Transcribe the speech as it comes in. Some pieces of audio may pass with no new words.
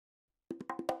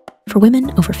For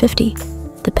women over 50,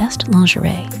 the best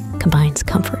lingerie combines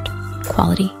comfort,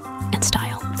 quality, and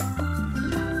style.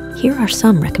 Here are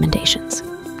some recommendations.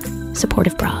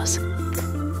 Supportive bras.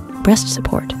 Breast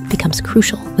support becomes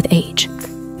crucial with age.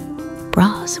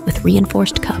 Bras with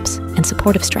reinforced cups and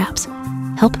supportive straps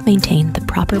help maintain the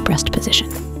proper breast position.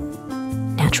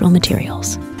 Natural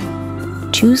materials.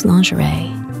 Choose lingerie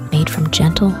made from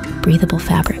gentle, breathable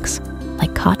fabrics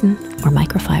like cotton or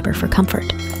microfiber for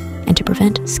comfort and to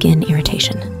prevent skin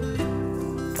irritation.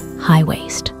 High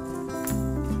waist.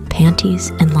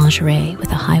 Panties and lingerie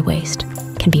with a high waist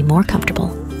can be more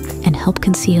comfortable and help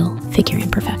conceal figure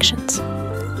imperfections.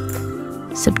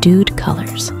 Subdued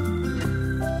colors.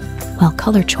 While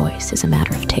color choice is a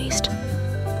matter of taste,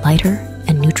 lighter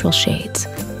and neutral shades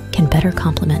can better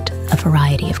complement a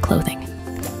variety of clothing.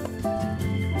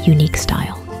 Unique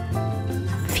style.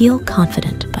 Feel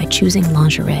confident by choosing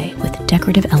lingerie with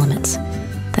decorative elements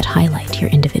that highlight your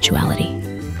individuality.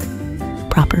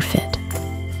 Proper fit.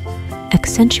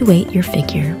 Accentuate your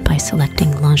figure by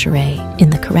selecting lingerie in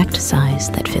the correct size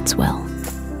that fits well.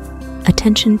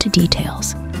 Attention to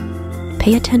details.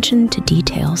 Pay attention to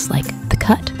details like the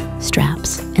cut,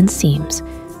 straps, and seams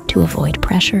to avoid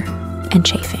pressure and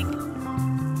chafing.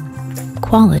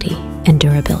 Quality and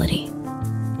durability.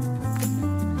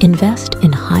 Invest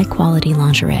in high-quality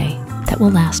lingerie that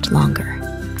will last longer.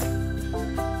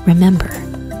 Remember,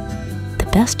 the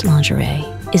best lingerie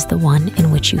is the one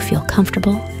in which you feel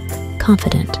comfortable,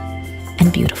 confident,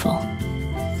 and beautiful.